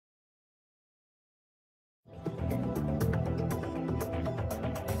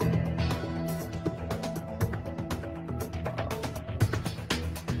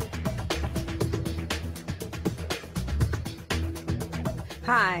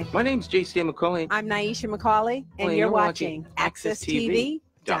Hi, My name's JC McCauley. I'm Naisha McCauley, and Well, you're watching AccessTV.org.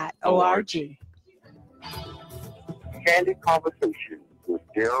 Candid Conversation with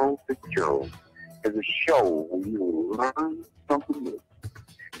Darrell Fitzgerald is a show where you will learn something new.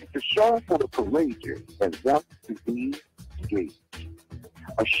 It's a show for the courageous that wants to be engaged.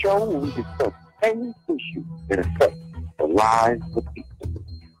 A show where we discuss any issue that affects the lives of people.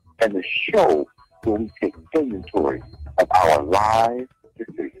 And a show where we take inventory of our lives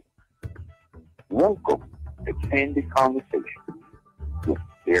decisions. Welcome to Candid Conversation with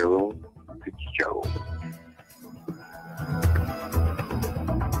Darrell Fitzgerald.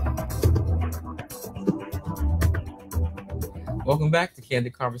 Welcome back to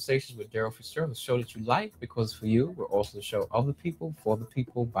Candid Conversations with Darrell Fitzgerald, the show that you like because for you, we're also the show of the people, for the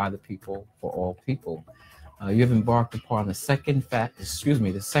people, by the people, for all people. You have embarked upon the second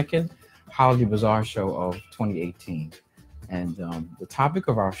Holiday Bazaar show of 2018. And the topic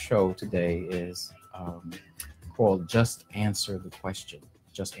of our show today is called Just Answer the Question.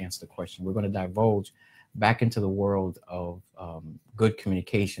 Just Answer the Question. We're going to divulge back into the world of good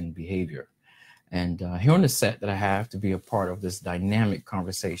communication behavior. And here on the set that I have to be a part of this dynamic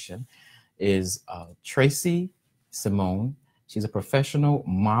conversation is Tracy Simone. She's a professional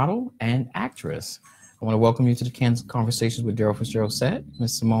model and actress. I want to welcome you to the Candid Conversations with Darrell Fitzgerald set.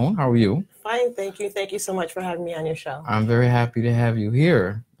 Ms. Simone, how are you? Fine, thank you. Thank you so much for having me on your show. I'm very happy to have you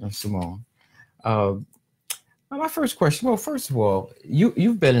here, Ms. Simone. My first question, well, first of all,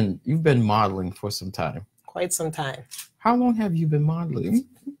 you've been modeling for some time. Quite some time. How long have you been modeling?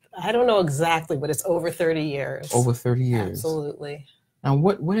 I don't know exactly, but it's over 30 years. Over 30 years. Absolutely. Now,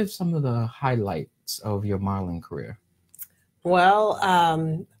 what are some of the highlights of your modeling career? Well,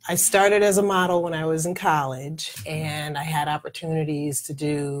 I started as a model when I was in college, and I had opportunities to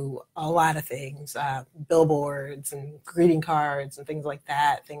do a lot of things, billboards and greeting cards and things like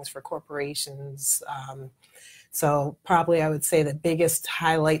that, things for corporations. So probably I would say the biggest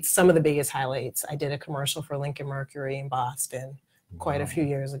highlights, some of the biggest highlights, I did a commercial for Lincoln Mercury in Boston quite a few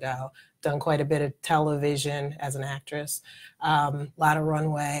years ago. Done quite a bit of television as an actress, a lot of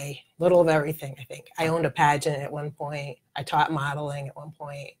runway, little of everything, I think. I owned a pageant at one point. I taught modeling at one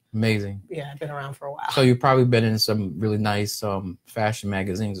point. Amazing. Yeah, I've been around for a while. So you've probably been in some really nice fashion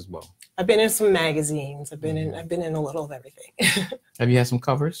magazines as well. I've been in some magazines. I've been in a little of everything. Have you had some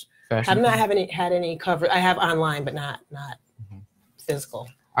covers? I've not had any cover. I have online, but not physical.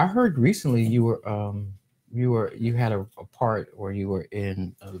 I heard recently you had a part where you were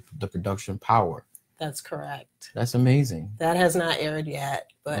in the production Power. That's correct. That's amazing. That has not aired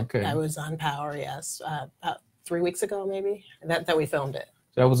yet, but okay. I was on Power, yes, about 3 weeks ago maybe, that we filmed it.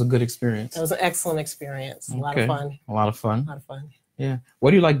 So that was a good experience. That was an excellent experience. A lot of fun. A lot of fun. A lot of fun. Yeah.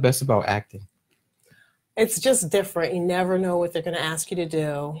 What do you like best about acting? It's just different. You never know what they're going to ask you to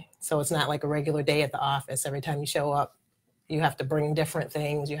do. So it's not like a regular day at the office. Every time you show up, you have to bring different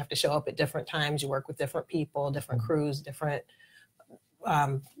things. You have to show up at different times. You work with different people, different crews, different,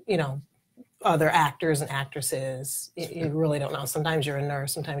 other actors and actresses. You really don't know. Sometimes you're a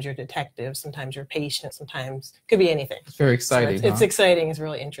nurse. Sometimes you're a detective. Sometimes you're a patient. Sometimes it could be anything. It's very exciting. So it's exciting. It's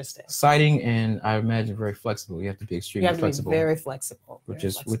really interesting. Exciting, and I imagine very flexible. You have to be extremely flexible. You have to be very flexible.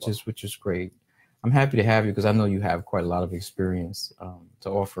 Which is great. I'm happy to have you because I know you have quite a lot of experience to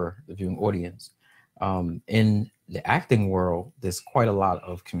offer the viewing audience. In the acting world, there's quite a lot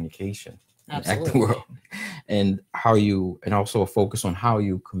of communication in the acting world, and also a focus on how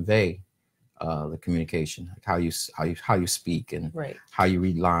you convey the communication, like how you speak and how you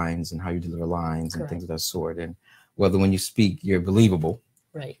read lines and how you deliver lines and things of that sort, and whether when you speak you're believable,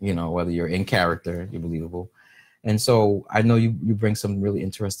 right? Whether you're in character, you're believable. And so I know you bring some really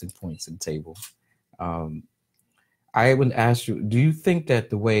interesting points to the table. I would ask you, do you think that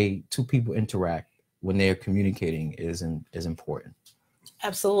the way two people interact when they're communicating is important?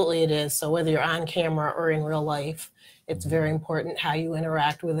 Absolutely it is. So whether you're on camera or in real life, it's very important how you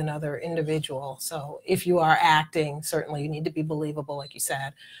interact with another individual. So if you are acting, certainly you need to be believable, like you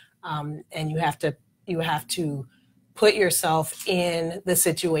said, and you have to put yourself in the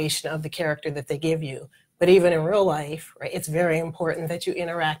situation of the character that they give you. But even in real life, right, it's very important that you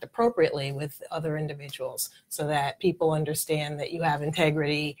interact appropriately with other individuals so that people understand that you have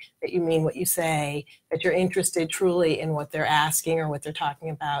integrity, that you mean what you say, that you're interested truly in what they're asking or what they're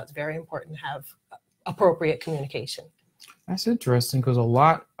talking about. It's very important to have appropriate communication. That's interesting because a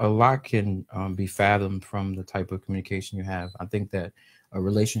lot can be fathomed from the type of communication you have. I think that a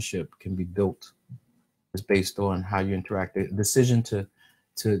relationship can be built based on how you interact. The decision to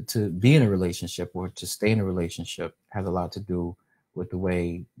be in a relationship or to stay in a relationship has a lot to do with the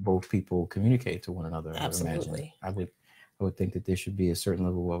way both people communicate to one another. Absolutely. I would I would think that there should be a certain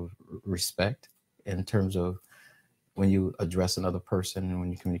level of respect in terms of when you address another person and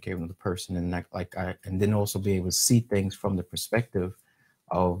when you communicate with another person, and and then also be able to see things from the perspective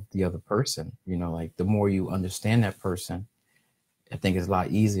of the other person. You know, like the more you understand that person, I think it's a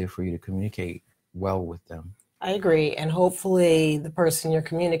lot easier for you to communicate well with them. I agree. And hopefully the person you're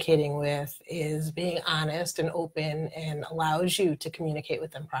communicating with is being honest and open and allows you to communicate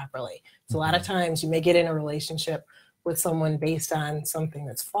with them properly. So a lot of times you may get in a relationship with someone based on something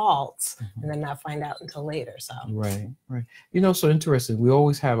that's false and then not find out until later. So right. You know, so interesting. We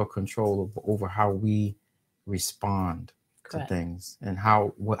always have a control over how we respond to things and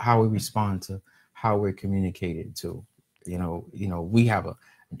how we respond to how we're communicated to. You know, we have an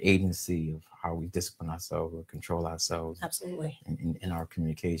agency of how we discipline ourselves or control ourselves. Absolutely. In our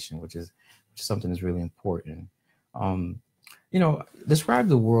communication, which is something that's really important. You know, describe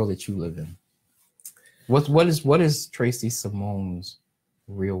the world that you live in. What is Tracy Simone's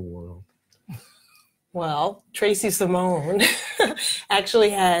real world? Well, Tracy Simone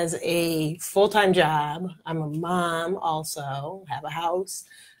actually has a full-time job. I'm a mom also, have a house.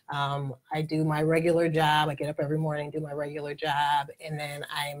 I do my regular job. I get up every morning, do my regular job, and then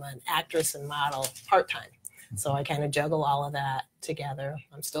I'm an actress and model part-time. So I kind of juggle all of that together.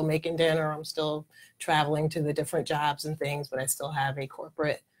 I'm still making dinner. I'm still traveling to the different jobs and things, but I still have a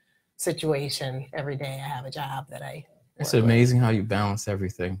corporate situation every day. I have a job that I It's amazing how you balance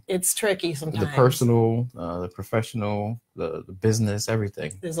everything. It's tricky sometimes. The personal, the professional, the business,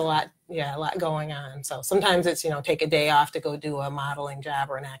 everything. There's a lot going on. So sometimes it's, take a day off to go do a modeling job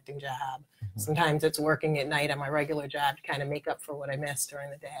or an acting job. Sometimes it's working at night on my regular job to kind of make up for what I missed during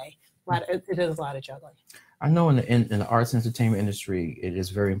the day. It is a lot of juggling. I know in the arts and entertainment industry, it is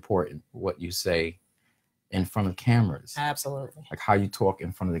very important what you say in front of cameras. Absolutely. Like how you talk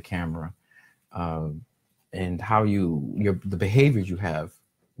in front of the camera. And how the behaviors you have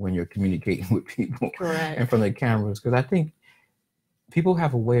when you're communicating with people in front of the cameras. Because I think people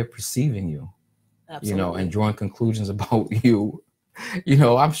have a way of perceiving you, and drawing conclusions about you.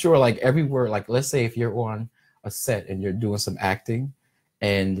 I'm sure like everywhere, like let's say if you're on a set and you're doing some acting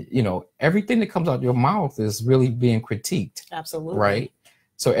and, everything that comes out your mouth is really being critiqued. Absolutely. Right.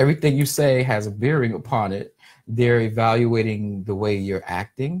 So everything you say has a bearing upon it. They're evaluating the way you're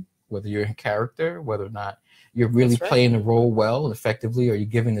acting, whether you're in character, whether or not you're really playing the role well and effectively, or you're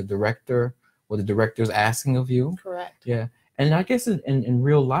giving the director what the director is asking of you. Correct. Yeah. And I guess in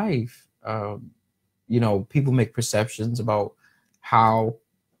real life, people make perceptions about how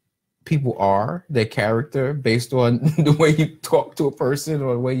people are, their character, based on the way you talk to a person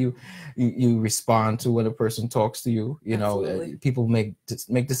or the way you respond to when a person talks to you. People make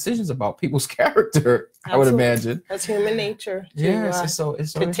decisions about people's character. Absolutely. I would imagine that's human nature.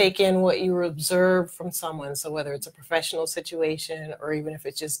 To take in what you observe from someone. So whether it's a professional situation or even if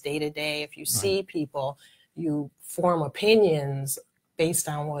it's just day to day, if you see people, you form opinions based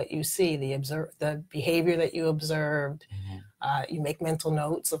on what you see, the behavior that you observed. You make mental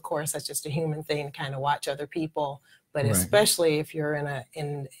notes. Of course, that's just a human thing to kind of watch other people. But especially if you're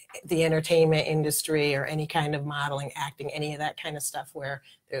in the entertainment industry or any kind of modeling, acting, any of that kind of stuff where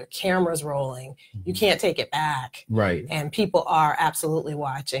the camera's rolling, you can't take it back. Right. And people are absolutely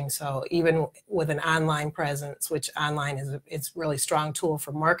watching. So even with an online presence, which online it's really strong tool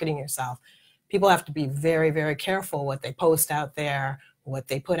for marketing yourself, people have to be very, very careful what they post out there, what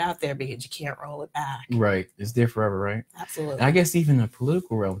they put out there, because you can't roll it back. Right. It's there forever, right? Absolutely. And I guess even in the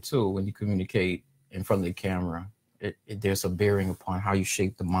political realm too, when you communicate in front of the camera, there's a bearing upon how you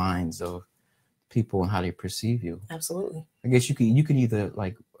shape the minds of people and how they perceive you. Absolutely. I guess you can either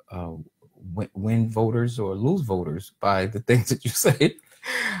like win voters or lose voters by the things that you say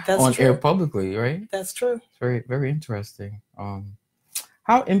on air publicly, right? That's true. It's very, very interesting.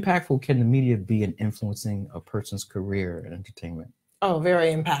 How impactful can the media be in influencing a person's career in entertainment? Oh,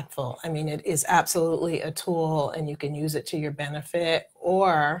 very impactful. I mean, it is absolutely a tool and you can use it to your benefit,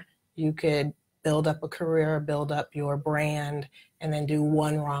 or you could build up a career, build up your brand, and then do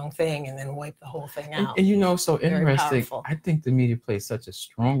one wrong thing and then wipe the whole thing out. And so interesting. I think the media plays such a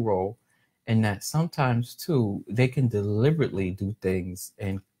strong role in that sometimes too, they can deliberately do things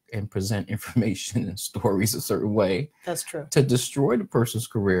and present information and stories a certain way. That's true. To destroy the person's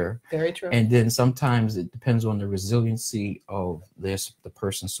career. Very true. And then sometimes it depends on the resiliency of the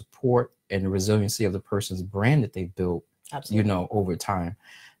person's support and the resiliency of the person's brand that they built, over time.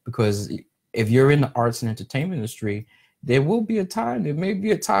 Because if you're in the arts and entertainment industry, there may be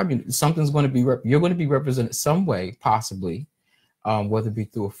a time something's going to be, you're going to be represented some way, possibly, whether it be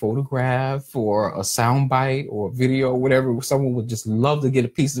through a photograph or a soundbite or a video or whatever. Someone would just love to get a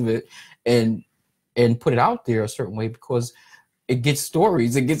piece of it and and put it out there a certain way because it gets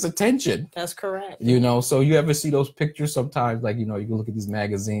stories, it gets attention. That's correct. You know, so you ever see those pictures sometimes, like, you know, you can look at these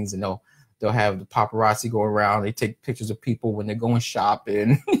magazines and they'll have the paparazzi go around. They take pictures of people when they're going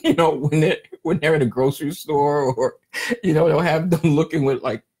shopping, you know, when they're at a grocery store, or, you know, they'll have them looking with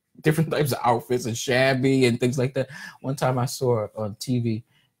like different types of outfits and shabby and things like that. One time I saw on TV,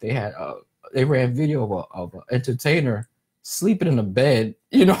 they ran video of an entertainer sleeping in a bed.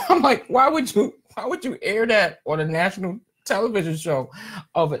 You know, I'm like, why would you air that on a national television show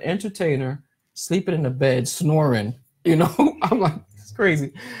of an entertainer sleeping in a bed snoring? You know, I'm like, it's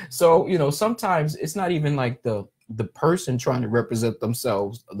crazy. So, you know, sometimes it's not even like the person trying to represent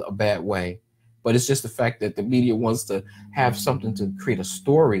themselves a bad way, but it's just the fact that the media wants to have something to create a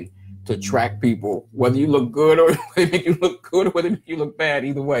story to attract people, whether you look good or whether they make you look good or whether they make you look bad.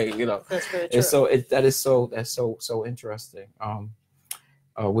 Either way, you know. That's very true. And so that's so interesting.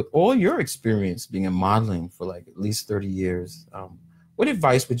 With all your experience being in modeling for like at least 30 years, what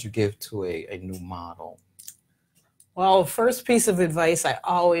advice would you give to a new model? Well, first piece of advice I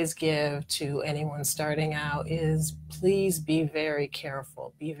always give to anyone starting out is please be very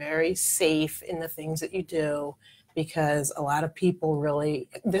careful, be very safe in the things that you do, because a lot of people really,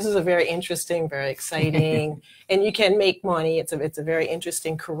 this is a very interesting, very exciting, and you can make money. It's a very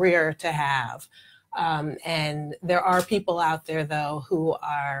interesting career to have. And there are people out there, though, who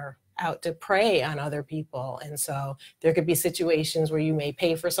are out to prey on other people. And so there could be situations where you may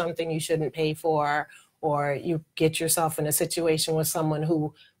pay for something you shouldn't pay for, or you get yourself in a situation with someone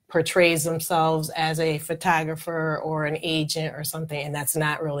who portrays themselves as a photographer or an agent or something, and that's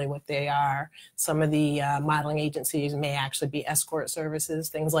not really what they are. Some of the modeling agencies may actually be escort services,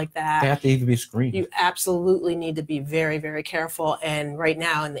 things like that. They have to even be screened. You absolutely need to be very, very careful. And right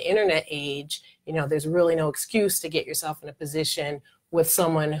now in the internet age, you know, there's really no excuse to get yourself in a position with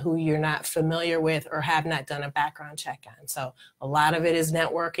someone who you're not familiar with or have not done a background check on. So a lot of it is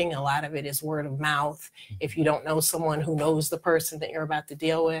networking, a lot of it is word of mouth. If you don't know someone who knows the person that you're about to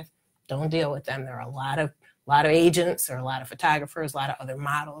deal with, don't deal with them. There are a lot of agents, there are a lot of photographers, a lot of other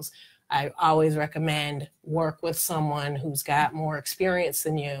models. I always recommend work with someone who's got more experience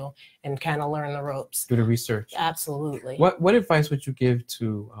than you and kind of learn the ropes. Do the research. Absolutely. What advice would you give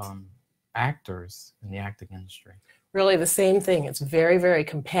to actors in the acting industry? Really the same thing. It's very, very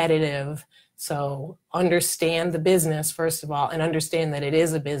competitive. So understand the business, first of all, and understand that it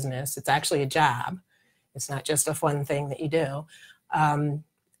is a business. It's actually a job. It's not just a fun thing that you do.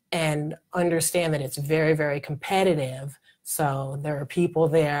 And understand that it's very, very competitive. So there are people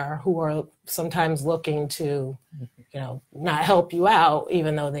there who are sometimes looking to, you know, not help you out,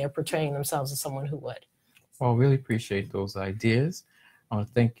 even though they are portraying themselves as someone who would. Well, really appreciate those ideas. I want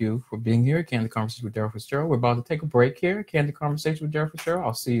to thank you for being here. Candid Conversation with Darrell Fitzgerald. We're about to take a break here. Candid Conversation with Darrell Fitzgerald.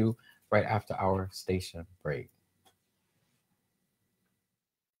 I'll see you right after our station break.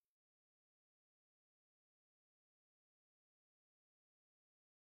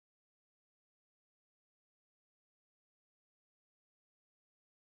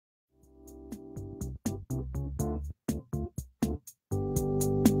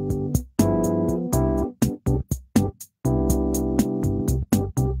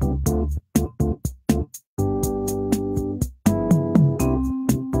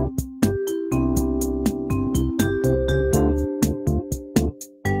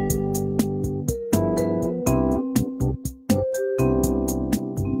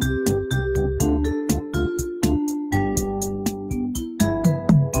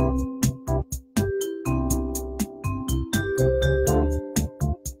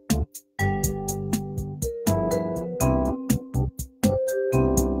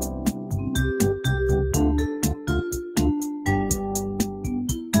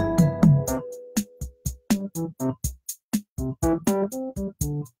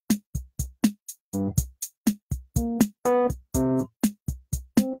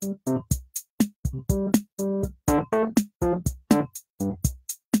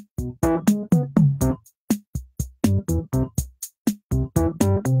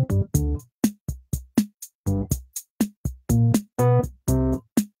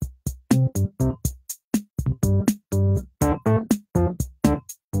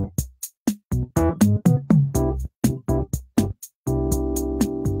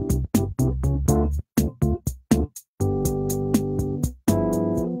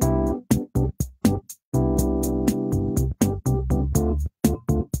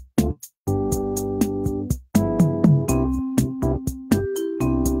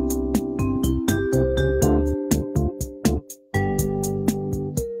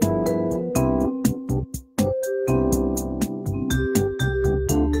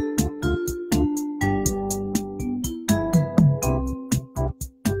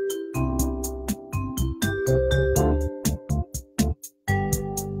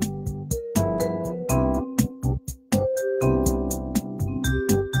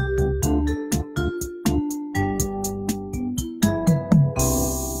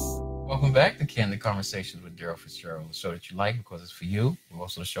 Welcome back to Candid Conversations with Darrell Fitzgerald, the show that you like because it's for you. We're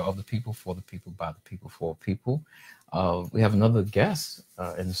also the show of the people, for the people, by the people, for people. We have another guest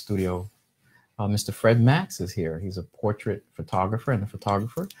in the studio. Mr. Fred Max is here. He's a portrait photographer and a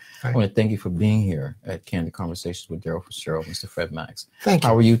photographer. Hi. I want to thank you for being here at Candid Conversations with Darrell Fitzgerald, Mr. Fred Max. Thank you.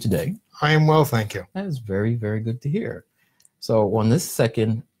 How are you today? I am well, thank you. That is very, very good to hear. So on this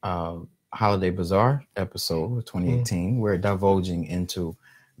second Holiday Bazaar episode of 2018, we're divulging into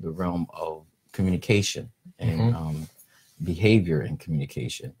the realm of communication and behavior in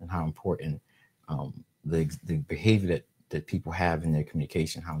communication, and how important the behavior that people have in their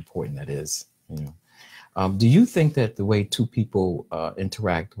communication, how important that is. You know, do you think that the way two people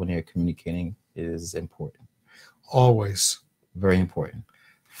interact when they're communicating is important? Always. Very important.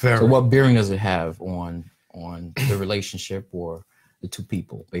 Very. So what bearing does it have on the relationship or the two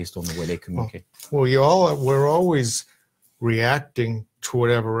people based on the way they communicate? Well, we're always reacting to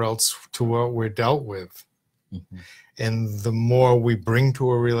whatever else, to what we're dealt with. And the more we bring to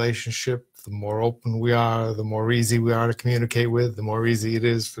a relationship, the more open we are, the more easy we are to communicate with, the more easy it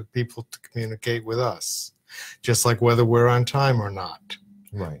is for people to communicate with us. Just like whether we're on time or not,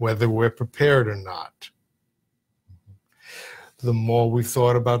 Right. whether we're prepared or not. The more we've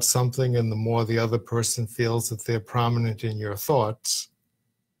thought about something and the more the other person feels that they're prominent in your thoughts,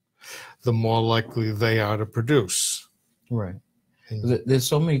 the more likely they are to produce. Right. And There's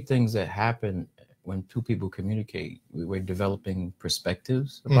so many things that happen when two people communicate. We're developing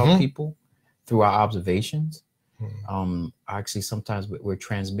perspectives about people through our observations. Actually, sometimes we're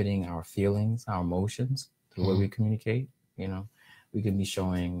transmitting our feelings, our emotions through the way we communicate. You know, we can be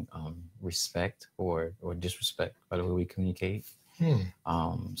showing respect or disrespect by the way we communicate.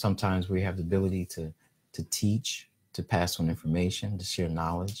 Sometimes we have the ability to teach, to pass on information, to share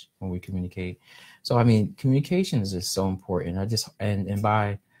knowledge when we communicate. So, I mean, communication is just so important. And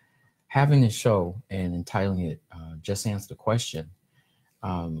by having this show and entitling it, Just Answer the Question,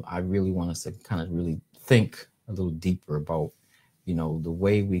 I really want us to kind of really think a little deeper about, you know, the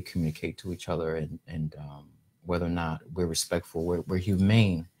way we communicate to each other and whether or not we're respectful, we're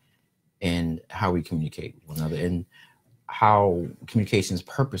humane in how we communicate with one another, and how communication is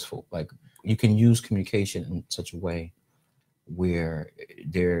purposeful. Like, you can use communication in such a way where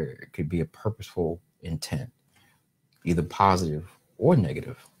there could be a purposeful intent, either positive or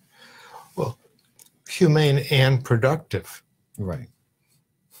negative. well, humane and productive, Right.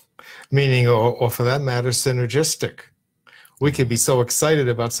 meaning, or for that matter, synergistic. We could be so excited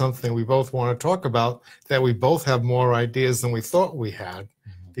about something we both want to talk about that we both have more ideas than we thought we had,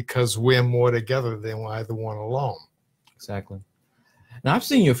 because we're more together than either one alone. Exactly. Now, I've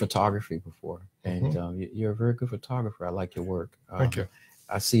seen your photography before, and you're a very good photographer. I like your work. Thank you.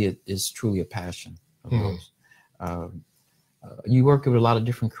 I see it is truly a passion of yours. You work with a lot of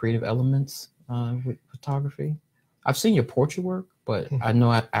different creative elements with photography. I've seen your portrait work, but I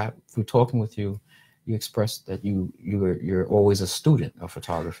know through talking with you, you expressed that you're always a student of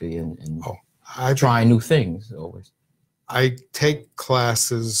photography and trying new things always. I take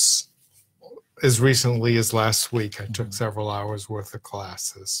classes as recently as last week. I took several hours worth of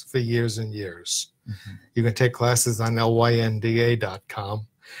classes for years and years. You can take classes on lynda.com,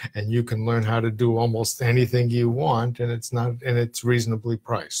 and you can learn how to do almost anything you want, and it's reasonably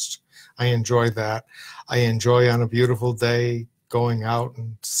priced. I enjoy that. I enjoy on a beautiful day going out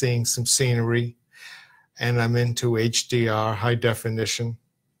and seeing some scenery, and I'm into HDR, high definition.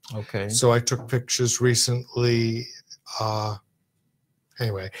 Okay. So I took pictures recently.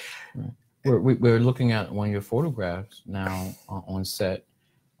 Anyway. We're looking at one of your photographs now on set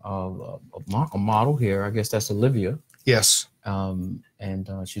of a model here. I guess that's Olivia. Yes. And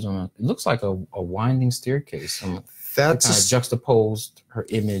she's on it looks like a winding staircase. That's kind of juxtaposed her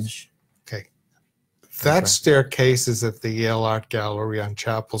image. Okay. That staircase is at the Yale Art Gallery on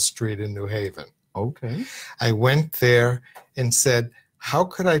Chapel Street in New Haven. Okay. I went there and said, how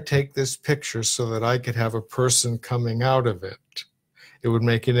could I take this picture so that I could have a person coming out of it? It would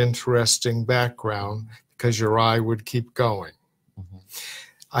make an interesting background because your eye would keep going.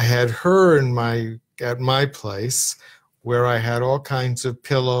 I had her at my place where I had all kinds of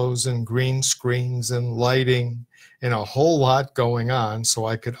pillows and green screens and lighting and a whole lot going on, so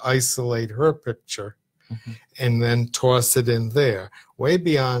I could isolate her picture and then toss it in there. Way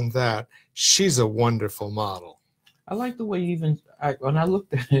beyond that, she's a wonderful model. I like the way you when I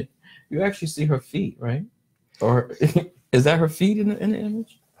looked at it, you actually see her feet, right? Or is that her feet in the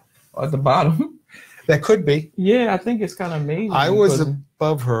image? Or at the bottom? That could be. Yeah, I think it's kind of amazing. I was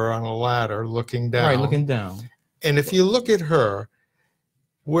above her on a ladder looking down. Right, looking down. And if you look at her,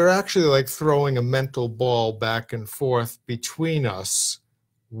 we're actually like throwing a mental ball back and forth between us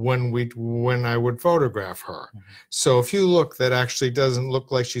when I would photograph her. So if you look, that actually doesn't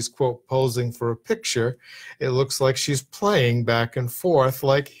look like she's, quote, posing for a picture. It looks like she's playing back and forth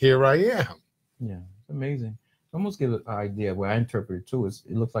like, here I am. Yeah, it's amazing. I almost get an idea where I interpret it too. Is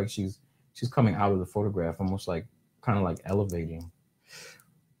it looks like she's coming out of the photograph, almost like kind of like elevating,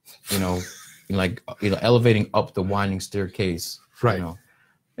 elevating up the winding staircase. Right. You know.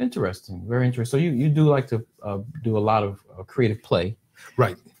 Interesting, very interesting. So you do like to do a lot of creative play.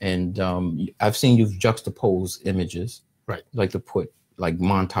 Right. And I've seen you juxtapose images. Right. Like to put like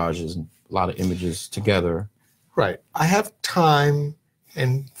montages and a lot of images together. Right. I have time,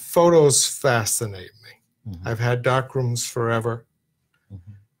 and photos fascinate me. I've had dark rooms forever.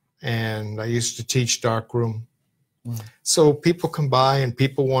 And I used to teach darkroom. So people come by and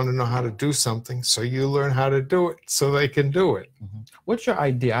people want to know how to do something. So you learn how to do it so they can do it. What's your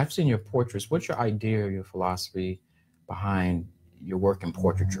idea? I've seen your portraits. What's your idea or your philosophy behind your work in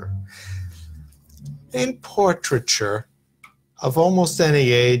portraiture? In portraiture, of almost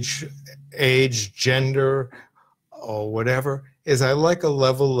any age, gender, or whatever, is I like a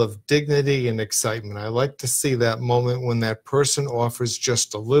level of dignity and excitement. I like to see that moment when that person offers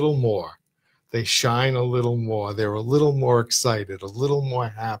just a little more. They shine a little more. They're a little more excited, a little more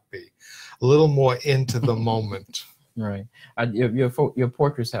happy, a little more into the moment. Right. Your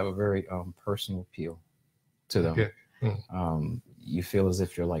portraits have a very personal appeal to them. Okay. You feel as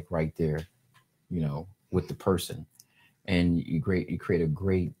if you're like right there, with the person, and you create a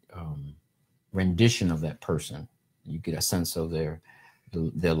great rendition of that person. You get a sense of their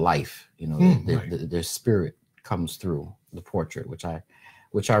life, their spirit comes through the portrait, which I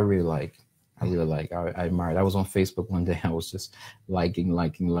really like. I admire it. I was on Facebook one day. I was just liking all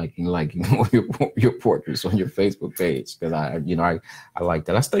your portraits on your Facebook page because I like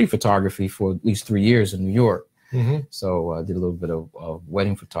that. I studied photography for at least 3 years in New York. So I did a little bit of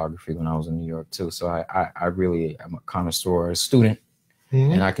wedding photography when I was in New York too. So I really am a connoisseur, a student,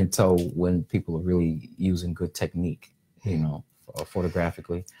 and I can tell when people are really using good technique,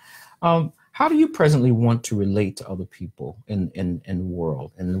 photographically. How do you presently want to relate to other people in the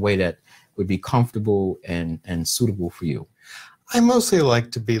world in a way that would be comfortable and suitable for you? I mostly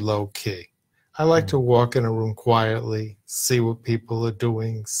like to be low key. I like to walk in a room quietly, see what people are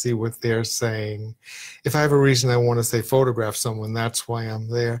doing, see what they're saying. If I have a reason I want to say photograph someone, that's why I'm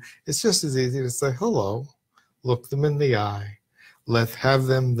there. It's just as easy to say hello, look them in the eye, have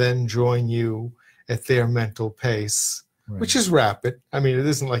them then join you at their mental pace. Right. Which is rapid. I mean, it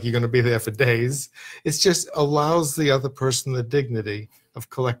isn't like you're going to be there for days. It just allows the other person the dignity of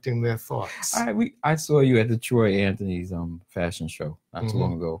collecting their thoughts. I saw you at the Troy Anthony's fashion show not too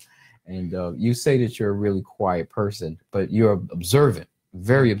long ago, and you say that you're a really quiet person, but you're observant,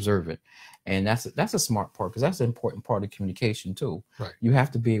 very observant, and that's a smart part because that's an important part of communication too. Right. You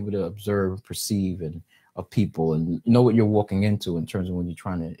have to be able to observe, perceive, and of people and know what you're walking into in terms of when you're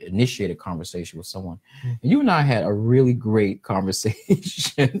trying to initiate a conversation with someone. And you and I had a really great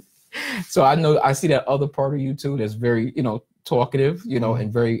conversation. So I see that other part of you too that's very, talkative,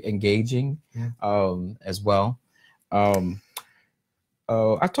 and very engaging as well. I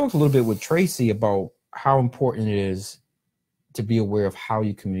talked a little bit with Tracy about how important it is to be aware of how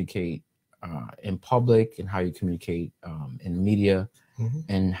you communicate in public and how you communicate in media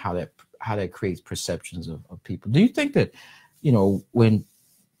and how that creates perceptions of people. Do you think that, when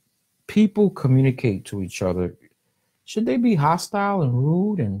people communicate to each other, should they be hostile and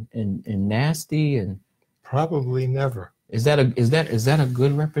rude and nasty? And probably never. Is that a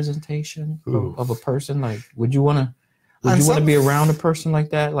good representation of a person? Like, would you want to be around a person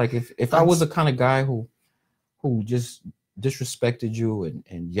like that? Like if I was the kind of guy who just disrespected you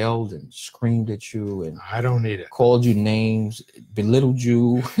and yelled and screamed at you and I don't need it, called you names, belittled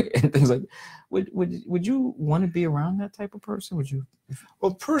you and things like that. Would you want to be around that type of person? Would you?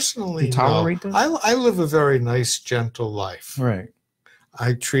 Well, personally, tolerate no. that? I live a very nice, gentle life. Right.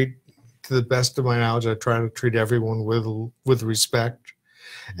 I treat, to the best of my knowledge, I try to treat everyone with respect,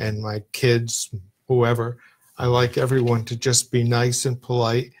 and my kids, whoever. I like everyone to just be nice and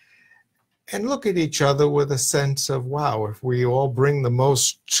polite and look at each other with a sense of, wow, if we all bring the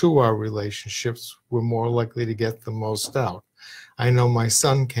most to our relationships, we're more likely to get the most out. I know my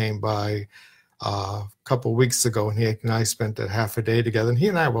son came by a couple of weeks ago, and he and I spent a half a day together, and he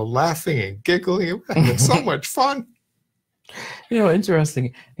and I were laughing and giggling. It was so much fun.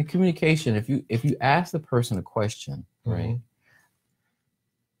 Interesting. In communication, if you ask the person a question, right,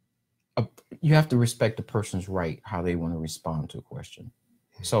 you have to respect the person's right, how they want to respond to a question.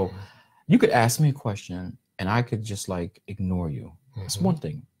 So you could ask me a question and I could just like ignore you. That's one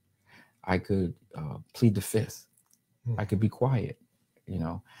thing. I could plead the fifth. I could be quiet. You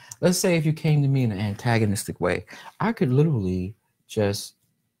know, let's say if you came to me in an antagonistic way, I could literally just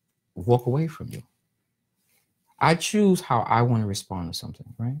walk away from you. I choose how I want to respond to something,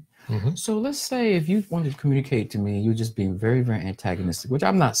 right? Mm-hmm. So let's say if you wanted to communicate to me, you're just being very, very antagonistic, which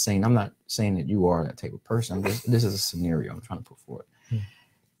I'm not saying that you are that type of person. This is a scenario I'm trying to put forward. Mm-hmm.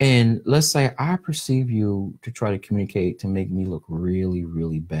 And let's say I perceive you to try to communicate to make me look really,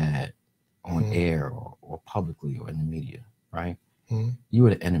 really bad on mm-hmm. air or publicly or in the media, right? Mm-hmm. You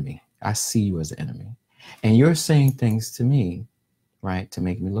are the enemy. I see you as the enemy. And you're saying things to me, right, to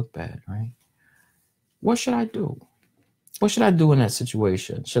make me look bad, right? What should I do? What should I do in that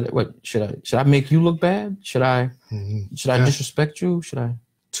situation? Should I make you look bad? Should I disrespect you? Should I?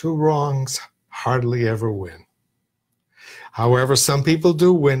 Two wrongs hardly ever win. However, some people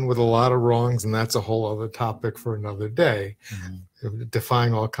do win with a lot of wrongs, and that's a whole other topic for another day, mm-hmm.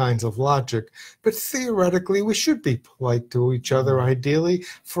 defying all kinds of logic. But theoretically, we should be polite to each other, ideally,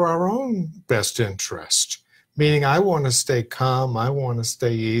 for our own best interest. Meaning, I want to stay calm. I want to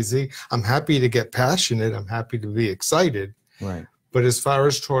stay easy. I'm happy to get passionate. I'm happy to be excited. Right. But as far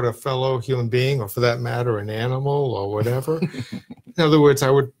as toward a fellow human being, or for that matter, an animal or whatever, in other words,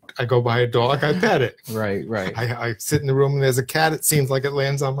 I go by a dog, I pet it. Right. I sit in the room and there's a cat. It seems like it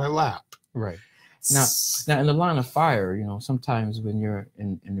lands on my lap. Right. Now in the line of fire, you know, sometimes when you're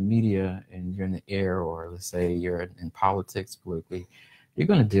in the media and you're in the air, or let's say you're in politics politically, you're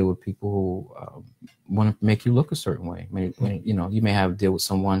going to deal with people who want to make you look a certain way. You know, you may have to deal with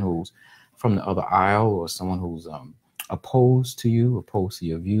someone who's from the other aisle, or someone who's opposed to you, opposed to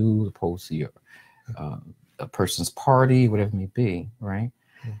your views, opposed to your a person's party, whatever it may be, right?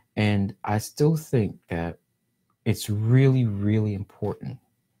 Mm-hmm. And I still think that it's really, really important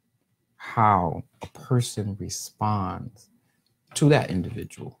how a person responds to that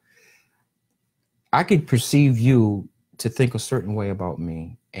individual. I could perceive you to think a certain way about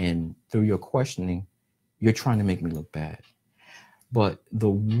me, and through your questioning, you're trying to make me look bad. But the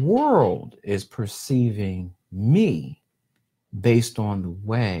world is perceiving me based on the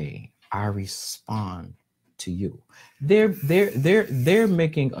way I respond to you. They're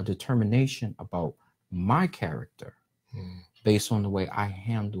making a determination about my character based on the way I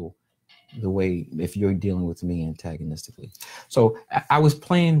handle the way, if you're dealing with me antagonistically. So I was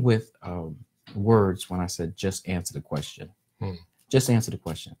playing with words when I said just answer the question. Just answer the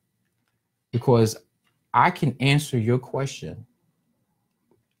question, because I can answer your question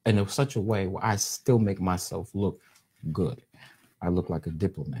in such a way where I still make myself look good. I look like a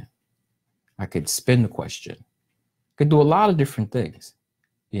diplomat. I could spin the question. Could do a lot of different things,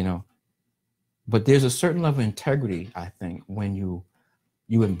 you know. But there's a certain level of integrity, I think, when you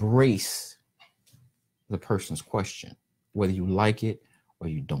embrace the person's question, whether you like it or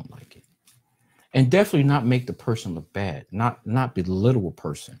you don't like it. And definitely not make the person look bad, not belittle a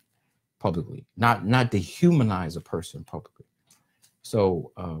person publicly, not dehumanize a person publicly.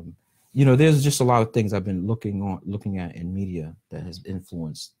 So, you know, there's just a lot of things I've been looking at in media that has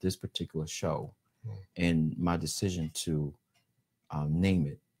influenced this particular show and my decision to name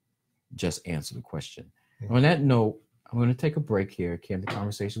it Just Answer the Question. On that note, I'm going to take a break here. Candid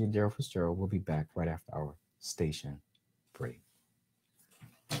Conversation with Darrell Fitzgerald. We'll be back right after our station break.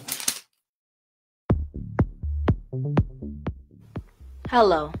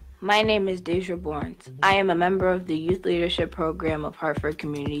 Hello, my name is Deja Borns. I am a member of the Youth Leadership Program of Hartford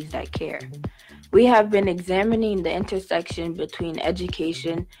Communities That Care. We have been examining the intersection between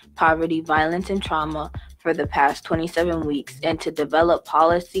education, poverty, violence, and trauma for the past 27 weeks, and to develop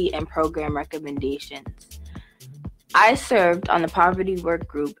policy and program recommendations. I served on the poverty work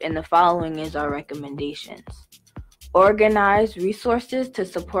group, and the following is our recommendations. Organize resources to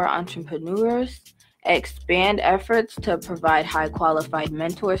support entrepreneurs. Expand efforts to provide high-qualified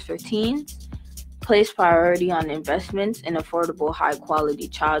mentors for teens. Place priority on investments in affordable, high-quality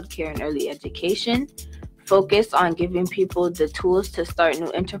childcare and early education. Focus on giving people the tools to start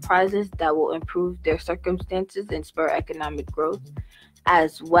new enterprises that will improve their circumstances and spur economic growth,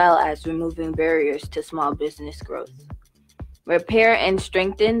 as well as removing barriers to small business growth. Repair and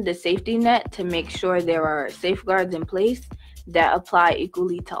strengthen the safety net to make sure there are safeguards in place that apply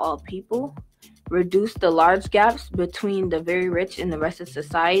equally to all people. Reduce the large gaps between the very rich and the rest of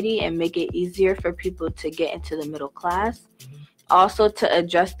society and make it easier for people to get into the middle class. Also, to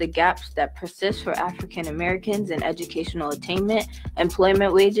address the gaps that persist for African Americans in educational attainment,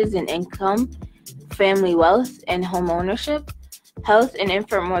 employment wages and income, family wealth and home ownership, health and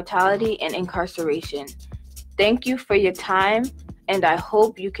infant mortality, and incarceration. Thank you for your time, and I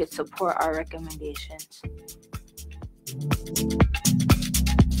hope you could support our recommendations.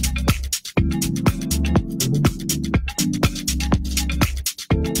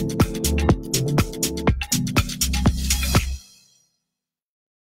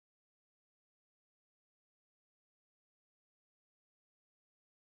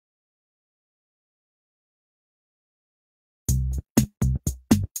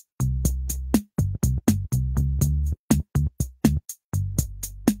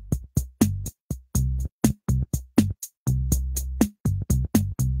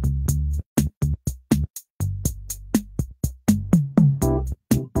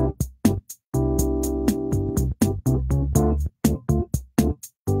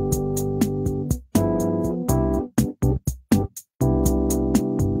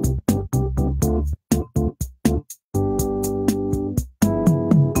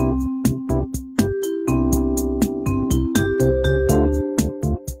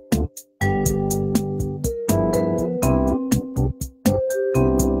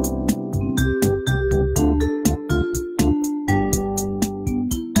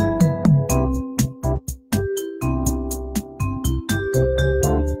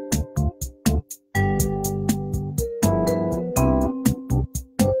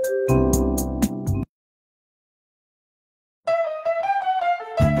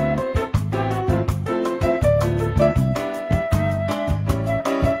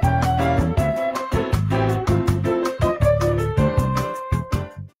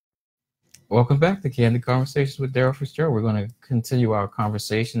 Welcome back to Candid Conversations with Darrell Fitzgerald. We're going to continue our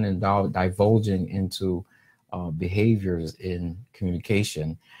conversation and divulging into behaviors in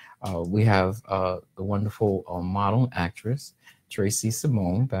communication. We have the wonderful model and actress, Tracy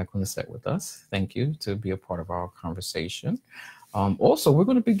Simone, back on the set with us. Thank you to be a part of our conversation. Also, we're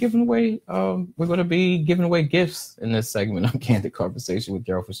going to be giving away gifts in this segment of Candid Conversation with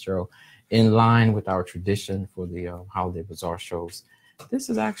Darrell Fitzgerald, in line with our tradition for the Holiday Bazaar shows.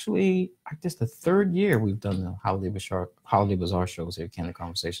 This is actually, I guess, the third year we've done the Holiday Bazaar shows here at Candid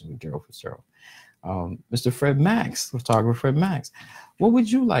Conversations with Darrell Fitzgerald. Mr. Fred Max, photographer Fred Max, what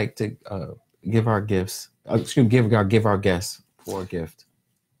would you like to give our gifts? Give our guests for a gift.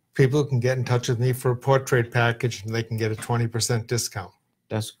 People can get in touch with me for a portrait package, and they can get a 20% discount.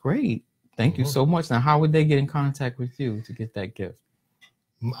 That's great. Thank you so much. Now, how would they get in contact with you to get that gift?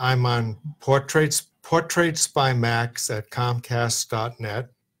 I'm on Portraits by Max at Comcast.net,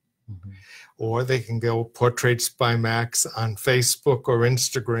 or they can go Portraits by Max on Facebook or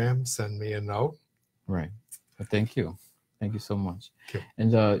Instagram. Send me a note. Right. Well, thank you. Thank you so much. Okay.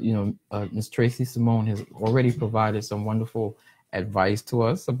 And Ms. Tracy Simone has already provided some wonderful advice to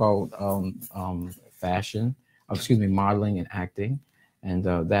us about modeling and acting. And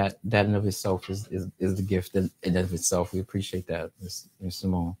that in of itself is the gift in and of itself. We appreciate that, Ms.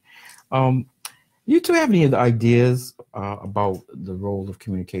 Simone. You two have any other ideas about the role of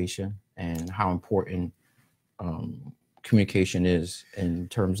communication and how important communication is in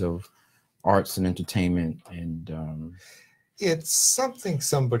terms of arts and entertainment? And it's something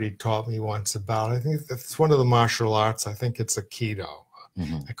somebody taught me once about. I think it's one of the martial arts. I think it's Aikido.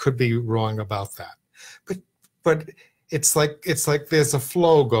 I could be wrong about that, but it's like there's a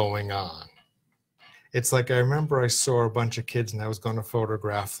flow going on. It's like I remember I saw a bunch of kids and I was going to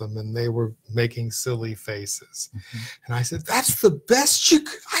photograph them, and they were making silly faces. And I said, that's the best you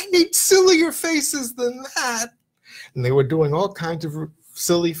could. I need sillier faces than that. And they were doing all kinds of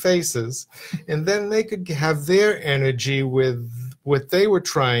silly faces. And then they could have their energy with what they were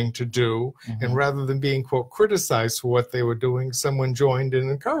trying to do. And rather than being, quote, criticized for what they were doing, someone joined and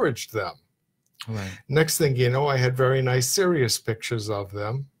encouraged them. Right. Next thing you know, I had very nice serious pictures of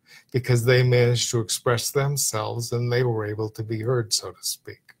them because they managed to express themselves and they were able to be heard, so to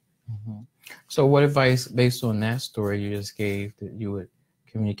speak. So what advice, based on that story you just gave, that you would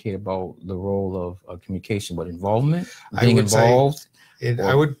communicate about the role of communication? What, involvement? Being involved?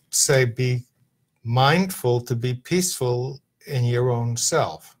 I would say be mindful to be peaceful in your own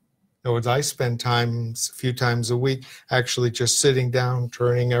self. In other words, I spend a few times a week actually just sitting down,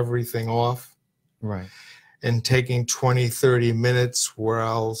 turning everything off. Right. And taking 20, 30 minutes where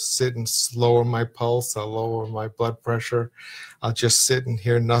I'll sit and lower my pulse, I'll lower my blood pressure, I'll just sit and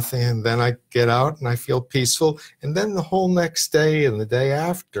hear nothing, and then I get out and I feel peaceful. And then the whole next day and the day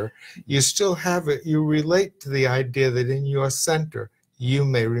after, you still have it. You relate to the idea that in your center, you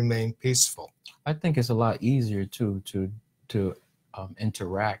may remain peaceful. I think it's a lot easier to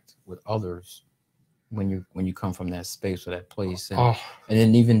interact with others when you come from that space or that place, and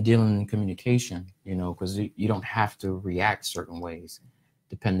then even dealing in communication, because you don't have to react certain ways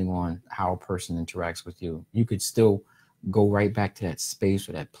depending on how a person interacts with you. You could still go right back to that space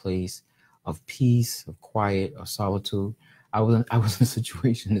or that place of peace, of quiet, or solitude. I was in a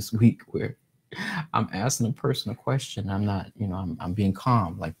situation this week where I'm asking a person a question. I'm not, I'm being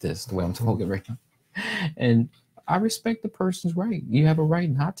calm like this, the way I'm talking right now, and I respect the person's right. You have a right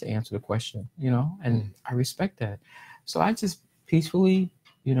not to answer the question, and I respect that. So I just peacefully,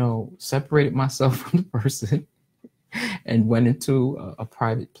 separated myself from the person and went into a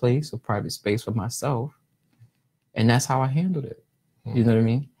private place, a private space for myself. And that's how I handled it. You know what I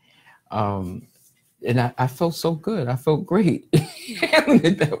mean? And I felt so good. I felt great handling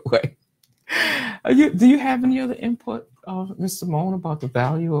it that way. Do you have any other input, Ms. Simone, about the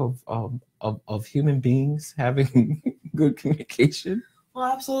value of human beings having good communication? Well,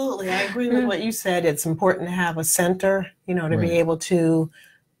 absolutely. I agree with what you said. It's important to have a center, to be able to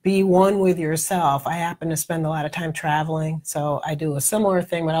be one with yourself. I happen to spend a lot of time traveling, so I do a similar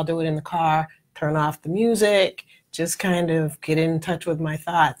thing, but I'll do it in the car, turn off the music, just kind of get in touch with my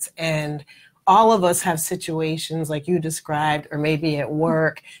thoughts. And all of us have situations like you described, or maybe at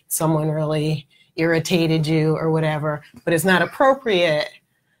work, someone really irritated you or whatever, but it's not appropriate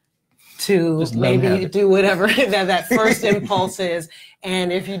to maybe do whatever that first impulse is.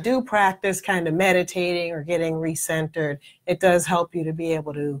 And if you do practice kind of meditating or getting recentered, it does help you to be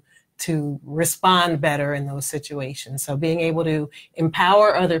able to respond better in those situations. So being able to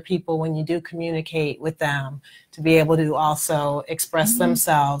empower other people when you do communicate with them, to be able to also express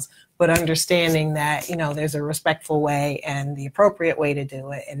themselves, but understanding that, you know, there's a respectful way and the appropriate way to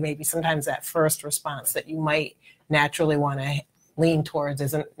do it. And maybe sometimes that first response that you might naturally want to lean towards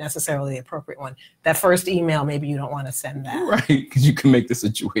isn't necessarily the appropriate one. That first email, maybe you don't want to send that. Right, because you can make the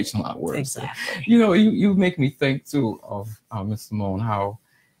situation a lot worse. Exactly. You know, you make me think too of Ms. Simone, how,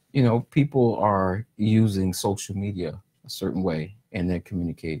 you know, people are using social media a certain way and they're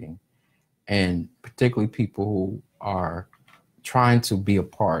communicating. And particularly people who are trying to be a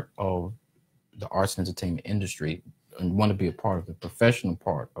part of the arts and entertainment industry and want to be a part of the professional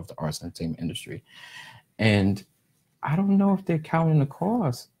part of the arts and entertainment industry. And I don't know if they're counting the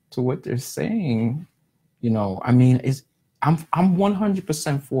cost to what they're saying. You know, I mean, I'm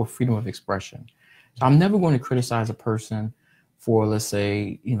 100% for freedom of expression. So I'm never going to criticize a person for, let's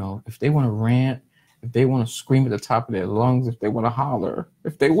say, you know, if they want to rant, if they want to scream at the top of their lungs, if they want to holler,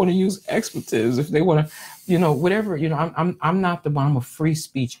 if they want to use expletives, if they want to, you know, whatever, you know, I'm I'm a free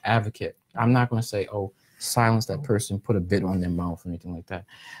speech advocate. I'm not going to say, oh, silence that person, put a bit on their mouth or anything like that.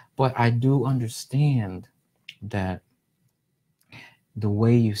 But I do understand that the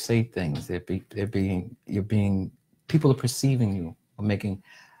way you say things, people are perceiving you, or making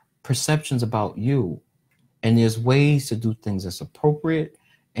perceptions about you. And there's ways to do things that's appropriate,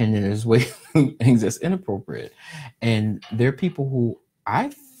 and then there's ways to do things that's inappropriate. And there are people who I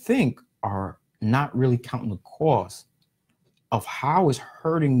think are not really counting the cost of how it's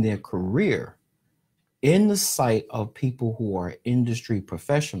hurting their career in the sight of people who are industry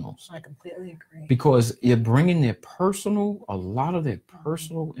professionals. I completely agree. Because you're bringing a lot of their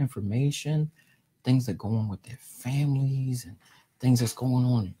personal information, things that go on with their families and things that's going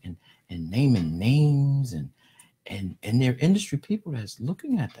on and naming names and they're industry people that's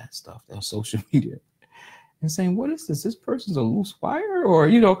looking at that stuff on social media and saying, what is this? This person's a loose wire? Or,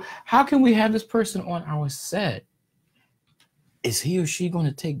 you know, how can we have this person on our set? Is he or she going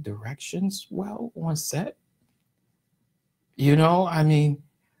to take directions well on set? You know, I mean,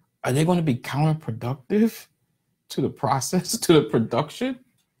 are they going to be counterproductive to the process, to the production?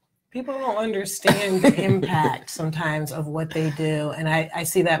 People don't understand the impact sometimes of what they do. And I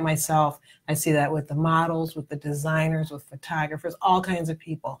see that myself. I see that with the models, with the designers, with photographers, all kinds of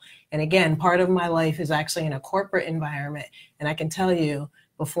people. And again, part of my life is actually in a corporate environment. And I can tell you,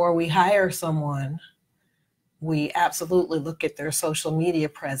 before we hire someone, we absolutely look at their social media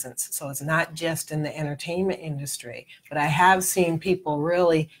presence. So it's not just in the entertainment industry, but I have seen people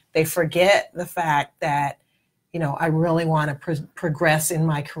really, they forget the fact that, you know, I really want to progress in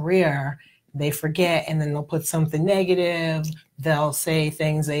my career. They forget, and then they'll put something negative. They'll say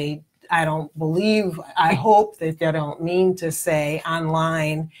things I don't believe, I hope that they don't mean to say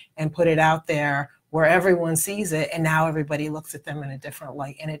online and put it out there where everyone sees it, and now everybody looks at them in a different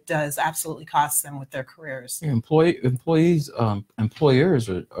light, and it does absolutely cost them with their careers. Yeah, employers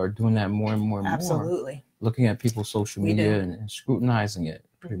are doing that more and more and Absolutely. more. Looking at people's social media and scrutinizing it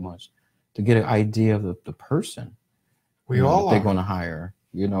pretty much to get an idea of the person. We all they're going to hire,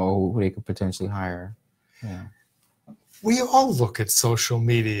 you know, who they could potentially hire. Yeah. We all look at social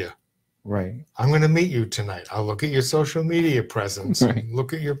media. Right. I'm going to meet you tonight. I'll look at your social media presence and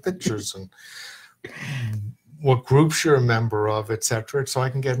look at your pictures and what groups you're a member of, etc., so I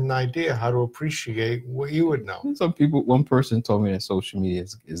can get an idea how to appreciate what you would know. One person told me that social media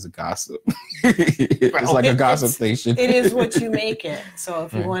is a gossip. It's like a gossip station. It is what you make it. So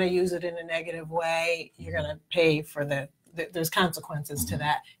if you want to use it in a negative way, you're going to pay for there's consequences to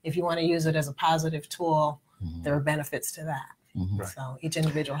that. If you want to use it as a positive tool, there are benefits to that. So each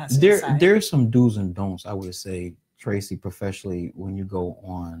individual has to decide. There are some do's and don'ts, I would say, Tracy, professionally, when you go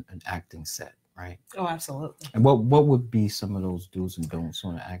on an acting set. Right. Oh, absolutely. And what would be some of those do's and don'ts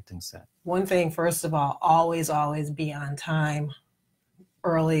on an acting set? One thing, first of all, always be on time.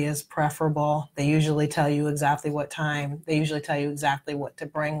 Early is preferable. They usually tell you exactly what time. They usually tell you exactly what to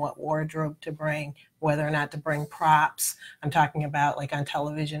bring, what wardrobe to bring, whether or not to bring props. I'm talking about like on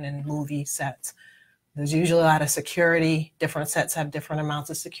television and movie sets. There's usually a lot of security. Different sets have different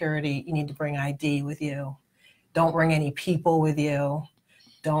amounts of security. You need to bring ID with you. Don't bring any people with you.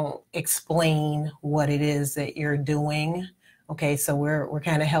 Don't explain what it is that you're doing. Okay, so we're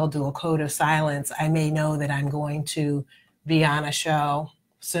kind of held to a code of silence. I may know that I'm going to be on a show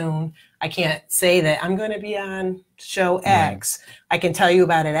soon. I can't say that I'm going to be on show X. Right. I can tell you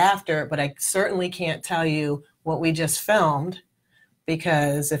about it after, but I certainly can't tell you what we just filmed,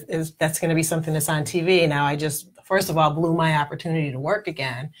 because if that's going to be something that's on TV. Now, I just, first of all, blew my opportunity to work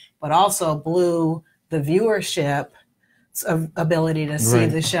again, but also blew the viewership ability to see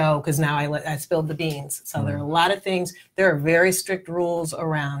the show, because now I spilled the beans. So there are a lot of things. There are very strict rules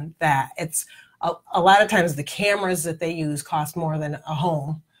around that. It's a lot of times the cameras that they use cost more than a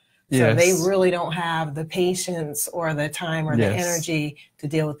home. So they Yes. really don't have the patience or the time or the Yes. energy to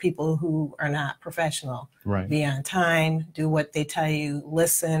deal with people who are not professional. Right. Be on time, do what they tell you,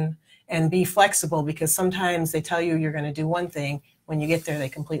 listen, and be flexible, because sometimes they tell you you're going to do one thing. When you get there, they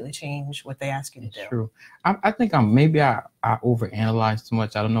completely change what they ask you to do. True. I think maybe I overanalyze too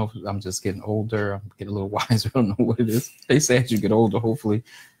much. I don't know if I'm just getting older. I'm getting a little wiser. I don't know what it is. They say as you get older, hopefully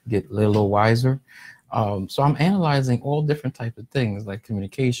get a little wiser. So I'm analyzing all different types of things, like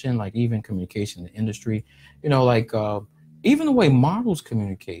communication, like even communication in the industry, you know, like even the way models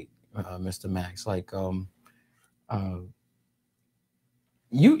communicate, Mr. Max, like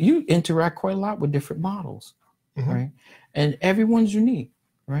you interact quite a lot with different models, right? And everyone's unique,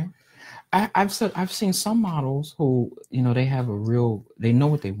 right? I've seen some models who, you know, they know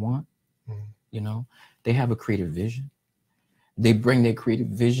what they want, you know, they have a creative vision. They bring their creative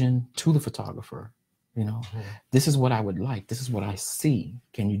vision to the photographer. You know, this is what I would like. This is what I see.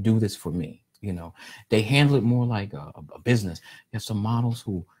 Can you do this for me? You know, they handle it more like a business. You have some models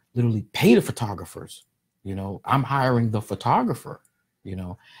who literally pay the photographers. You know, I'm hiring the photographer, you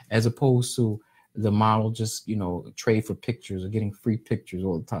know, as opposed to the model just, you know, trade for pictures or getting free pictures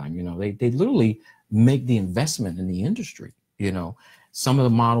all the time. You know, they literally make the investment in the industry. You know, some of the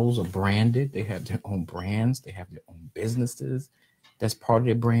models are branded. They have their own brands. They have their own businesses. That's part of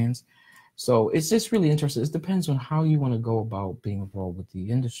their brands. So it's just really interesting. It depends on how you want to go about being involved with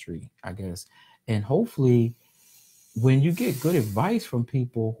the industry, I guess. And hopefully when you get good advice from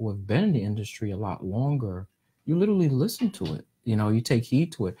people who have been in the industry a lot longer, you literally listen to it. You know, you take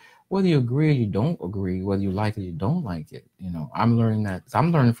heed to it, whether you agree or you don't agree, whether you like it or you don't like it. You know, I'm learning that.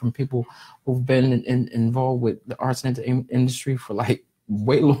 I'm learning from people who've been involved with the arts and industry for like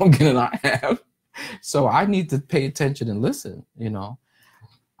way longer than I have. So I need to pay attention and listen, you know.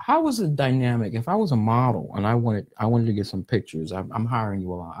 How was the dynamic? If I was a model and I wanted to get some pictures, I'm hiring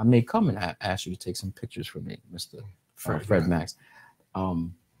you a lot. I may come and ask you to take some pictures for me, Mr. Fred Max.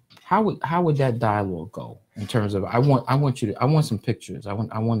 How would that dialogue go in terms of I want some pictures. I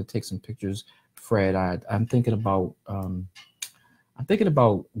want to take some pictures, Fred. I'm thinking about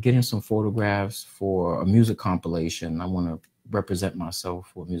getting some photographs for a music compilation. I want to represent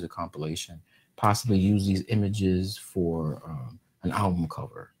myself for a music compilation. Possibly use these images for an album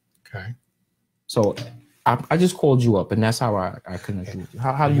cover. Okay. So I just called you up, and that's how I connected with you.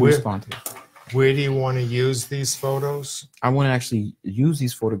 How do you respond to that? Where do you want to use these photos? I want to actually use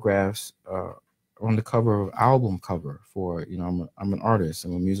these photographs on the cover of album cover for, you know, I'm an artist.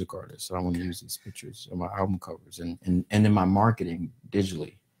 I'm a music artist. So I want to use these pictures on my album covers and in my marketing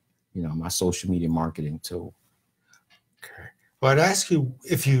digitally, you know, my social media marketing too. Okay. Well, I'd ask you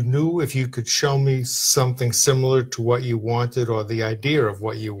if you could show me something similar to what you wanted or the idea of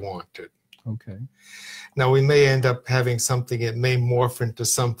what you wanted. Okay. Now, we may end up having something, it may morph into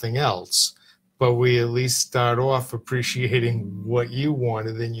something else, but we at least start off appreciating what you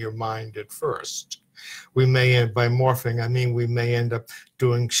wanted in your mind at first. We may end, by morphing, I mean, we may end up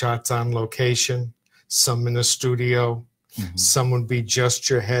doing shots on location, some in a studio, some would be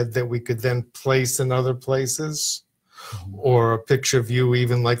just your head that we could then place in other places. Or a picture of you,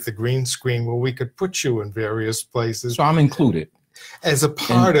 even like the green screen, where we could put you in various places. So I'm included as a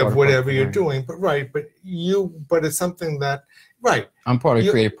part of whatever you're doing. But but it's something that, I'm part of the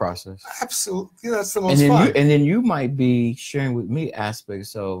creative process. Absolutely, that's the most fun. And then you might be sharing with me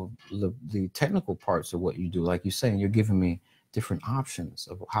aspects of the technical parts of what you do. Like you're saying, you're giving me different options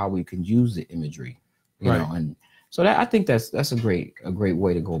of how we can use the imagery, you know. And so I think that's a great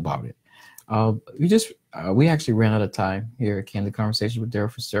way to go about it. We actually ran out of time here at Candid Conversation with Darrell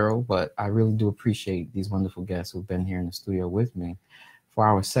Fitzgerald, but I really do appreciate these wonderful guests who've been here in the studio with me for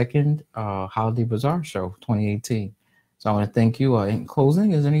our second Holiday Bazaar show 2018. So I want to thank you. In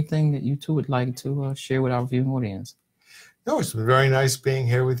closing, is there anything that you two would like to share with our viewing audience? No, it's been very nice being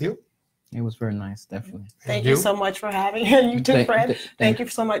here with you. It was very nice, definitely. Thank you so much for having us. You too, Fred. Thank you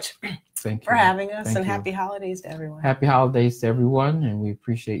so much for having us, and happy holidays to everyone. Happy holidays to everyone, and we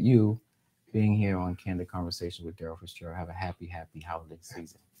appreciate you being here on Candid Conversation with Darrell Fitzgerald. Have a happy holiday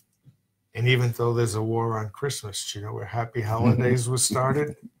season. And even though there's a war on Christmas, you know where Happy Holidays was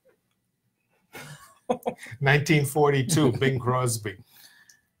started? 1942, Bing Crosby.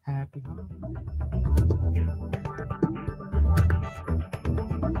 Happy holidays.